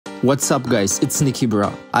What's up guys, it's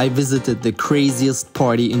NIKIBRAH. I visited the craziest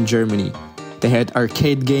party in Germany. They had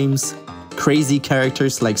arcade games, crazy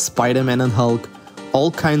characters like Spider-Man and Hulk,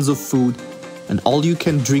 all kinds of food, an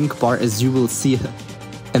all-you-can-drink bar as you will see,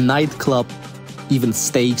 a nightclub, even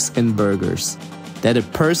steaks and burgers. They had a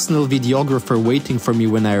personal videographer waiting for me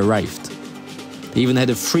when I arrived. They even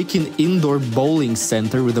had a freaking indoor bowling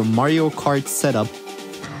center with a Mario Kart setup.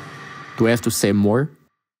 Do I have to say more?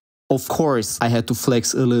 Of course, I had to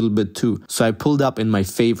flex a little bit too, so I pulled up in my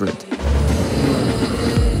favorite.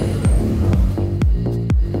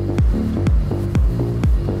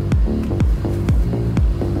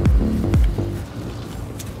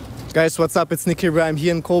 Guys, what's up? It's NIKIBRAH. I'm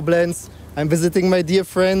here in Koblenz. I'm visiting my dear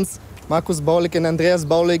friends, Markus Baulig and Andreas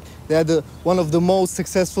Baulig. They are one of the most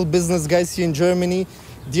successful business guys here in Germany.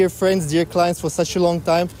 Dear friends, dear clients for such a long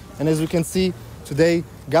time. And as you can see, today,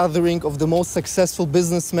 gathering of the most successful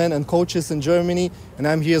businessmen and coaches in Germany. And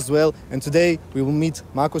I'm here as well. And today, we will meet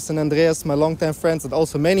Markus and Andreas, my longtime friends, and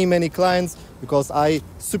also many, many clients, because I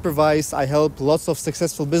supervise, I help lots of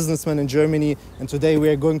successful businessmen in Germany. And today, we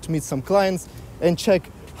are going to meet some clients and check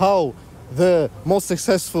how the most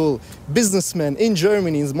successful businessmen in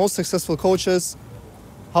Germany, the most successful coaches,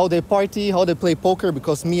 how they party, how they play poker,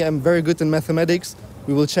 because me, I'm very good in mathematics.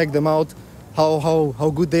 We will check them out,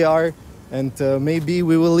 how good they are, and maybe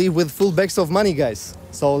we will leave with full bags of money, guys.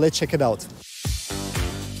 So let's check it out.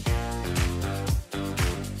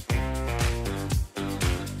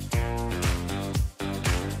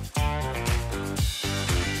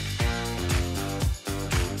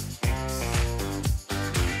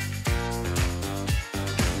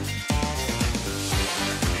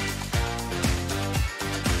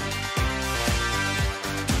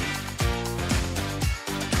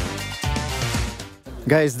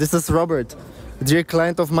 Guys, this is Robert, a dear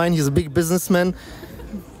client of mine. He's a big businessman,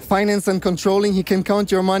 finance and controlling. He can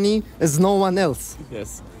count your money as no one else.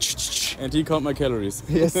 Yes. And he count my calories.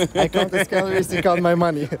 Yes, I count his calories, he count my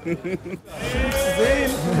money.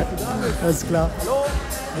 Alles klar.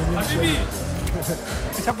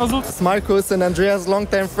 Ich hab versucht. It's Markus and Andreas,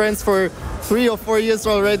 long-time friends for 3 or 4 years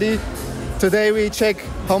already. Today we check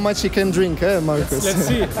how much he can drink, Markus? Let's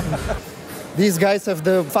see. These guys have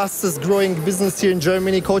the fastest growing business here in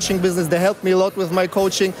Germany, coaching business. They helped me a lot with my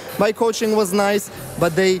coaching. My coaching was nice,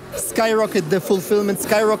 but they skyrocketed the fulfillment,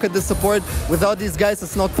 skyrocketed the support. Without these guys,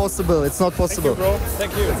 it's not possible. It's not possible.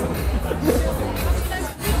 Thank you, bro. Thank you.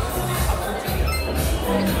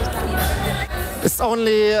 It's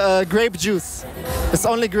only grape juice. It's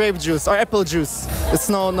only grape juice or apple juice. It's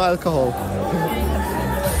no alcohol.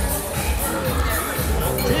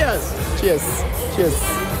 Cheers. Cheers. Cheers.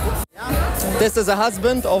 This is a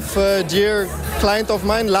husband of a dear client of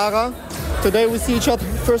mine, Lara. Today we see each other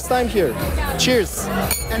first time here. Cheers.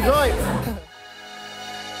 Enjoy.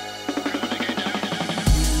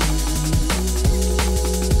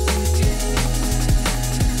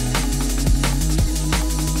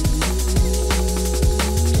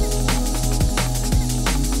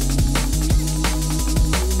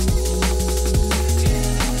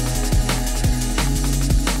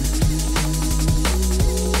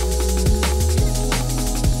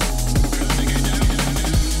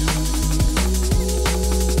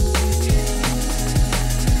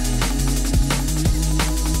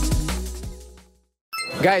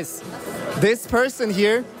 Guys, this person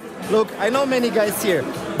here, look, I know many guys here,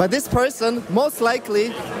 but this person, most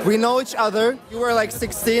likely, we know each other. You were like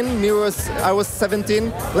 16, I was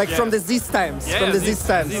 17, like from the Z's times, Z's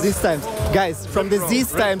times. Guys, from the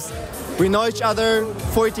Z's times, we know each other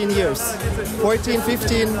 14 years, 14,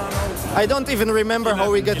 15. I don't even remember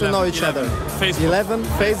how we get to know each other. Facebook. 11,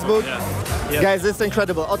 Facebook. Yeah. Guys, it's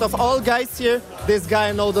incredible. Out of all guys here, this guy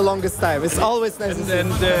I know the longest time. It's always nice to see.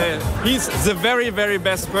 And he's the very, very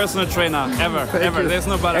best personal trainer ever. Ever. There's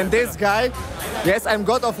no better. And this guy, yes, I'm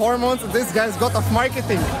god of hormones. This guy's god of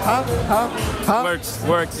marketing. Huh?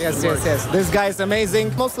 Works. Yes. This guy is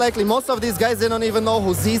amazing. Most likely, most of these guys, they don't even know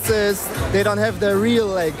who Zeus is. They don't have the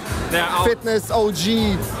real fitness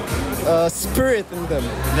OG spirit in them.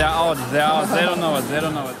 They're out. They don't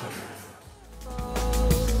know it.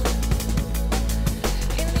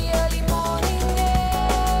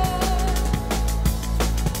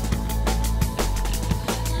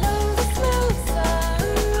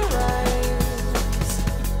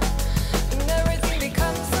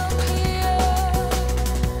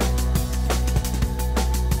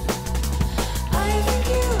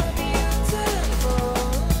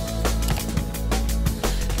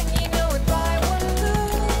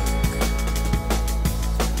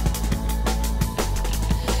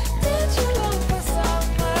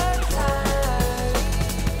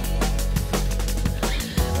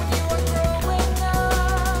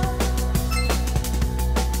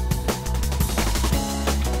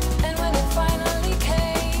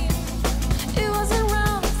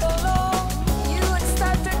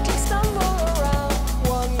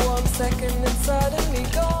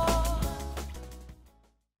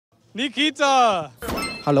 Nikita!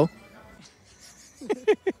 Hallo.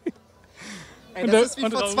 Ey, das ist wie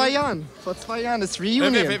vor 2 Jahren. Vor 2 Jahren ist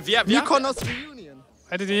Reunion. Mykonos Reunion.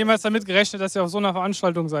 Hättet ihr jemals damit gerechnet, dass ihr auf so einer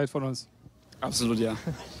Veranstaltung seid von uns? Absolut, ja.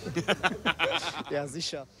 Ja,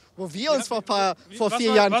 sicher. Wo wir uns vor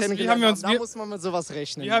 4 Jahren kennengelernt haben, da muss man mit sowas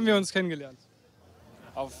rechnen. Wie haben wir uns kennengelernt?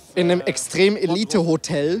 In einem extrem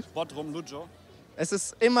Elite-Hotel. Lujo. Es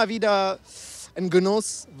ist immer wieder ein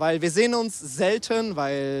Genuss, weil wir sehen uns selten,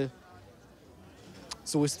 weil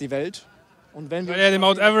so ist die Welt. Und wenn wir Weil er den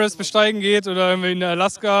Mount Everest besteigen geht oder irgendwie in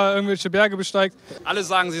Alaska irgendwelche Berge besteigt. Alle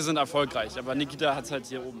sagen, sie sind erfolgreich, aber Nikita hat es halt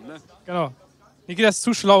hier oben, ne? Genau. Nikita ist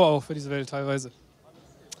zu schlau auch für diese Welt teilweise.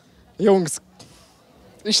 Jungs,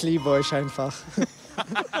 ich liebe euch einfach.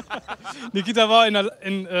 Nikita war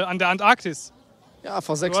an der Antarktis. Ja,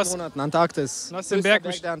 vor 6 Monaten, Antarktis. Du hast den Berg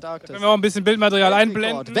der Antarktis. Da können wir auch ein bisschen Bildmaterial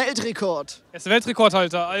einblenden. Weltrekord. Er ist der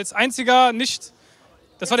Weltrekordhalter. Als einziger nicht.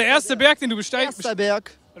 Das war der erste Berg, den du besteigst. Erster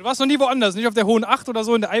Berg. Du warst noch nie woanders, nicht auf der Hohen Acht oder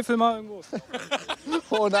so in der Eifel mal irgendwo.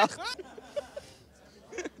 Hohen Acht.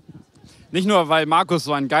 Nicht nur, weil Markus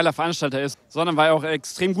so ein geiler Veranstalter ist, sondern weil er auch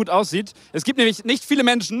extrem gut aussieht. Es gibt nämlich nicht viele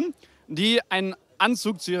Menschen, die einen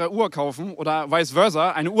Anzug zu ihrer Uhr kaufen oder vice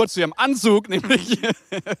versa, eine Uhr zu ihrem Anzug, nämlich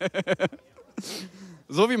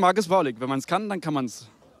so wie Markus Baulig. Wenn man es kann, dann kann man es.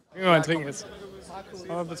 Gehen wir mal ein Trinken jetzt.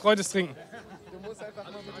 Aber betreutes Trinken. Du musst einfach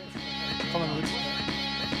mal mit uns. Komm mal mit.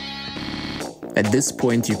 At this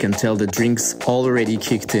point, you can tell the drinks already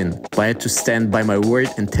kicked in, but I had to stand by my word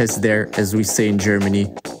and test their, as we say in Germany,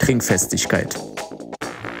 Trinkfestigkeit.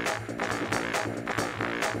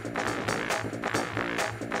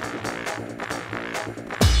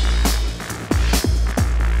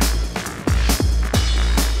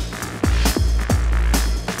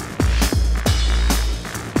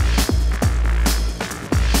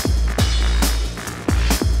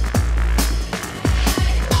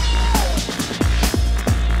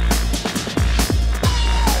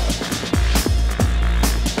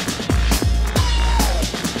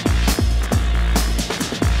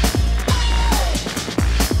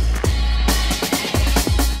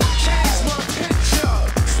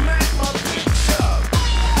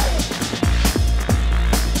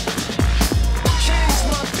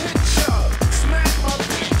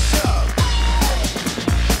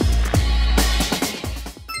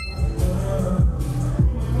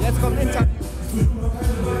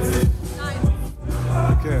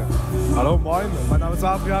 Okay. Hallo, moin. Mein Name ist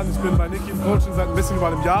Adrian. Ich bin bei Niki im Coaching seit ein bisschen über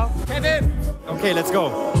einem Jahr. Kevin! Okay, let's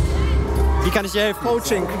go. Wie kann ich dir helfen?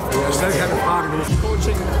 Coaching. Ich stelle keine Fragen.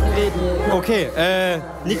 Coaching, reden. Okay,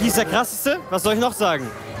 Niki ist der krasseste. Was soll ich noch sagen?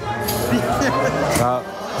 Ja,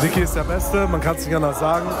 Niki ist der Beste. Man kann es nicht anders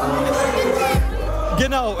sagen.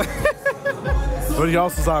 Genau. Würde ich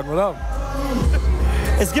auch so sagen, oder?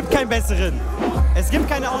 Es gibt keinen besseren. Es gibt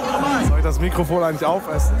keine andere Wahl. Soll ich das Mikrofon eigentlich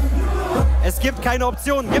aufessen? Es gibt keine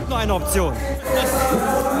Option. Gibt nur eine Option.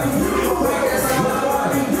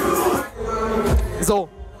 So.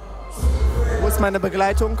 Wo ist meine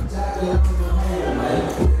Begleitung?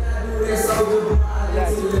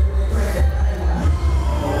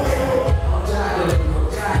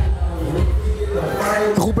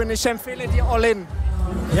 Ruben, ich empfehle dir All-In.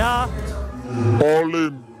 Ja.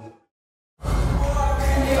 All-In.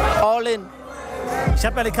 All-In. Ich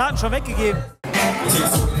habe meine Karten schon weggegeben.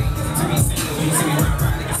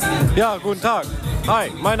 Ja, guten Tag.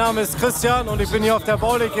 Hi, mein Name ist Christian und ich bin hier auf der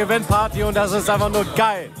Baulig Event Party und das ist einfach nur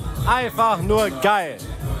geil. Einfach nur geil.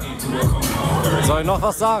 Soll ich noch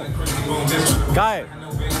was sagen? Geil.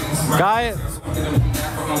 Geil.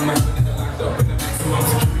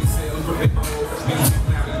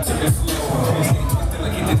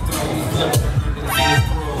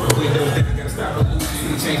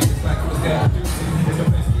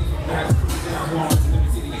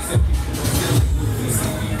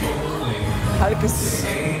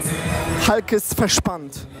 Hulk ist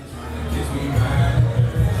verspannt.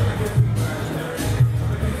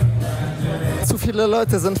 Zu viele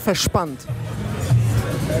Leute sind verspannt.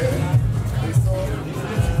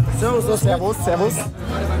 Servus, servus, servus.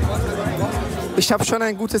 Ich habe schon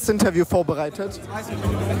ein gutes Interview vorbereitet.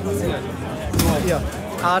 Hier,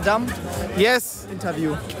 Adam. Yes.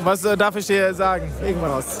 Interview. Was darf ich dir sagen?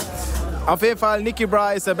 Irgendwas. Auf jeden Fall,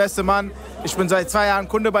 NIKIBRAH ist der beste Mann. Ich bin seit 2 Jahren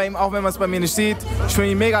Kunde bei ihm, auch wenn man es bei mir nicht sieht. Ich bin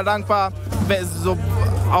ihm mega dankbar. So,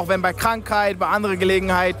 auch wenn bei Krankheit, bei anderen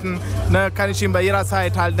Gelegenheiten, ne, kann ich ihn bei jeder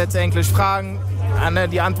Zeit halt letztendlich fragen.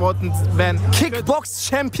 Die Antworten werden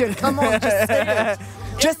Kickbox-Champion, come on, just say it.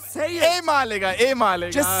 Just say it.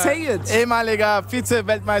 Ehemaliger. Just say it. Ehemaliger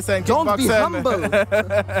Vize-Weltmeister in Kickboxen. Don't be humble.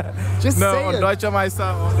 Just say und it. deutscher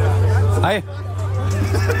Meister. Hi.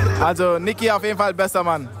 Also Niki auf jeden Fall bester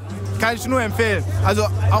Mann. Kann ich nur empfehlen. Also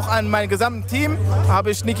auch an mein gesamten Team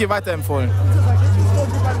habe ich Niki weiterempfohlen.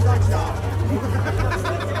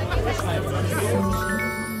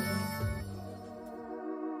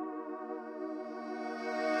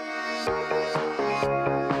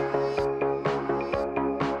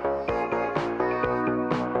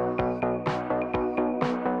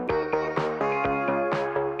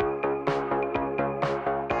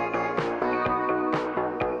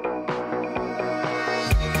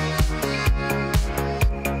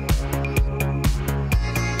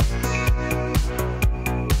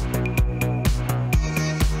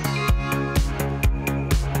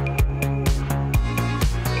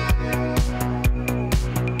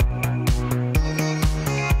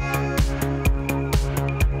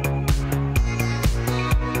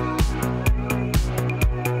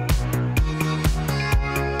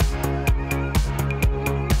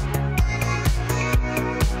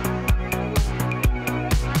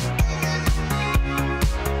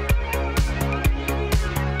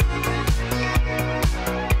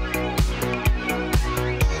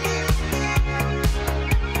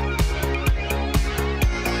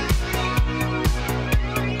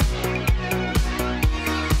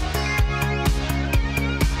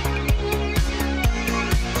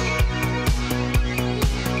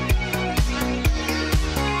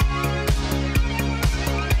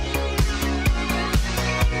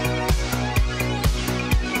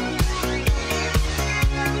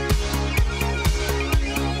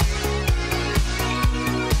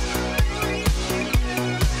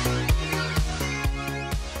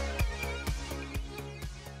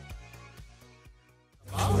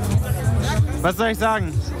 Was soll ich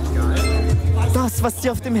sagen? Das, was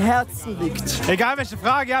dir auf dem Herzen liegt. Egal welche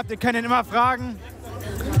Frage ihr habt, ihr könnt ihn immer fragen.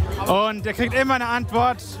 Und ihr kriegt immer eine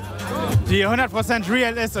Antwort, die 100%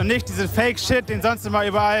 real ist und nicht diesen Fake-Shit, den sonst immer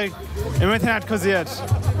überall im Internet kursiert.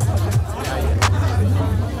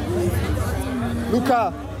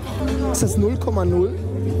 Luca, ist das 0,0?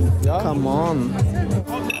 Ja. Come on.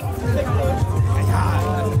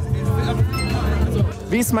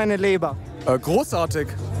 Wie ist meine Leber? Großartig.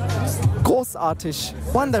 Großartig.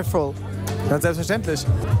 Wonderful. Ja, selbstverständlich.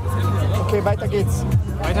 Okay, weiter geht's.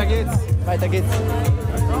 Weiter geht's. Weiter geht's.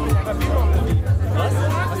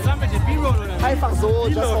 Was haben wir mit dem B-Roll oder? Einfach so,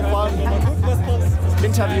 just for fun.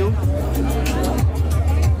 Interview.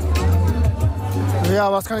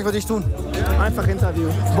 Ja, was kann ich für dich tun? Einfach Interview.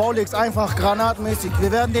 Baulix, einfach granatenmäßig.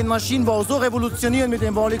 Wir werden den Maschinenbau so revolutionieren mit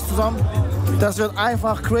dem Baulix zusammen. Das wird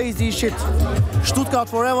einfach crazy shit. Stuttgart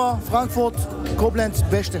forever, Frankfurt, Koblenz,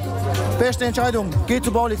 beste. Beste Entscheidung. Geh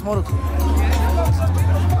zu Baulix, Moruk.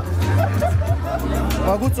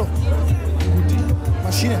 War gut so.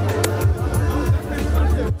 Maschine.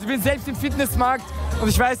 Ich bin selbst im Fitnessmarkt und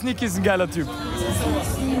ich weiß, Niki ist ein geiler Typ.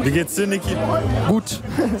 Wie geht's dir, Niki? Gut.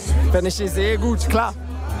 Wenn ich dich sehe, gut, klar.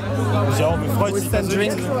 Ich auch, mich freut Wo ist dein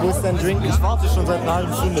Drink? Wo ist dein Drink? Ich warte schon seit einer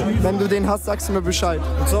halben Stunde. Wenn du den hast, sagst du mir Bescheid.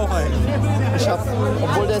 Willst du auch einen? Ich hab,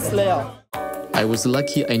 obwohl der ist leer. I was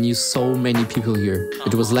lucky I knew so many people here.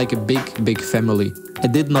 It was like a big family. I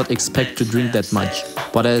did not expect to drink that much,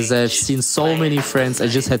 but as I've seen so many friends, I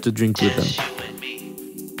just had to drink with them.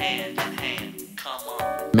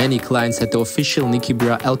 Many clients had the official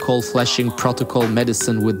NIKIBRAH alcohol flashing protocol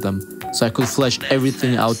medicine with them, so I could flash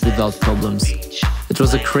everything out without problems. It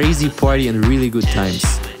was a crazy party and really good times.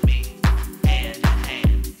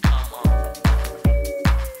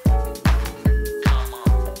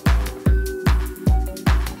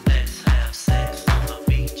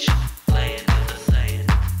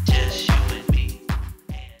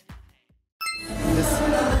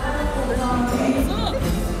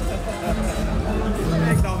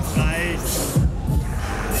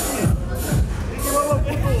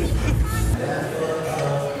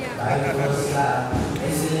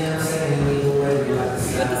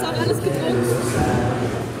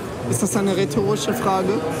 Ist das eine rhetorische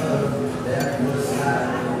Frage?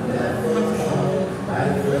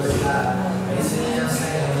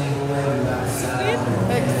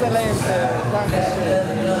 Exzellent, danke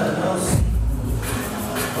schön.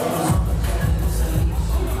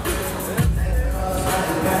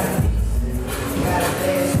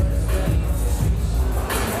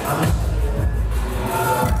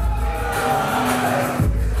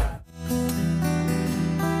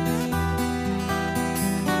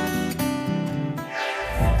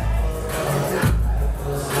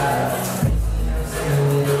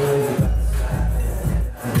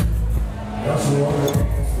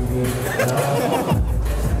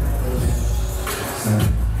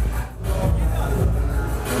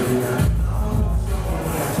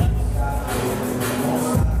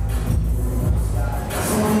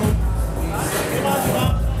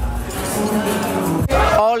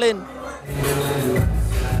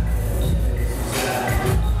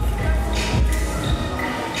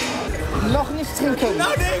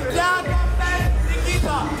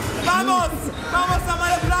 Vamos! Vamos a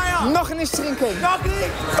meine Playa! Noch nicht trinken. Noch nicht!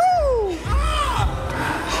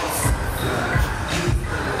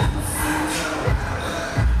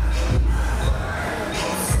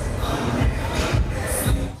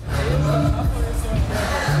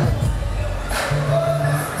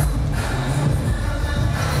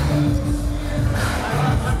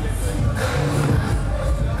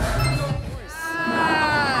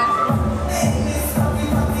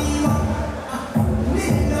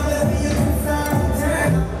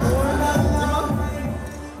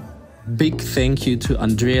 Big thank you to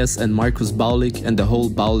Andreas and Markus Baulig and the whole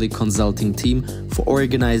Baulig consulting team for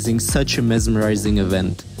organizing such a mesmerizing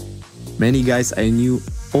event. Many guys I knew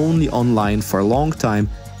only online for a long time.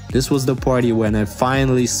 This was the party when I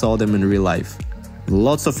finally saw them in real life.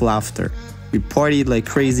 Lots of laughter. We partied like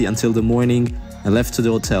crazy until the morning and left to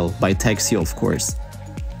the hotel, by taxi of course.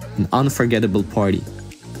 An unforgettable party.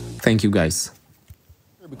 Thank you guys.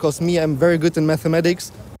 Because me, I'm very good in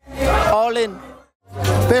mathematics. All in.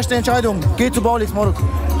 Beste Entscheidung. Geht zu Baulig, Moruk.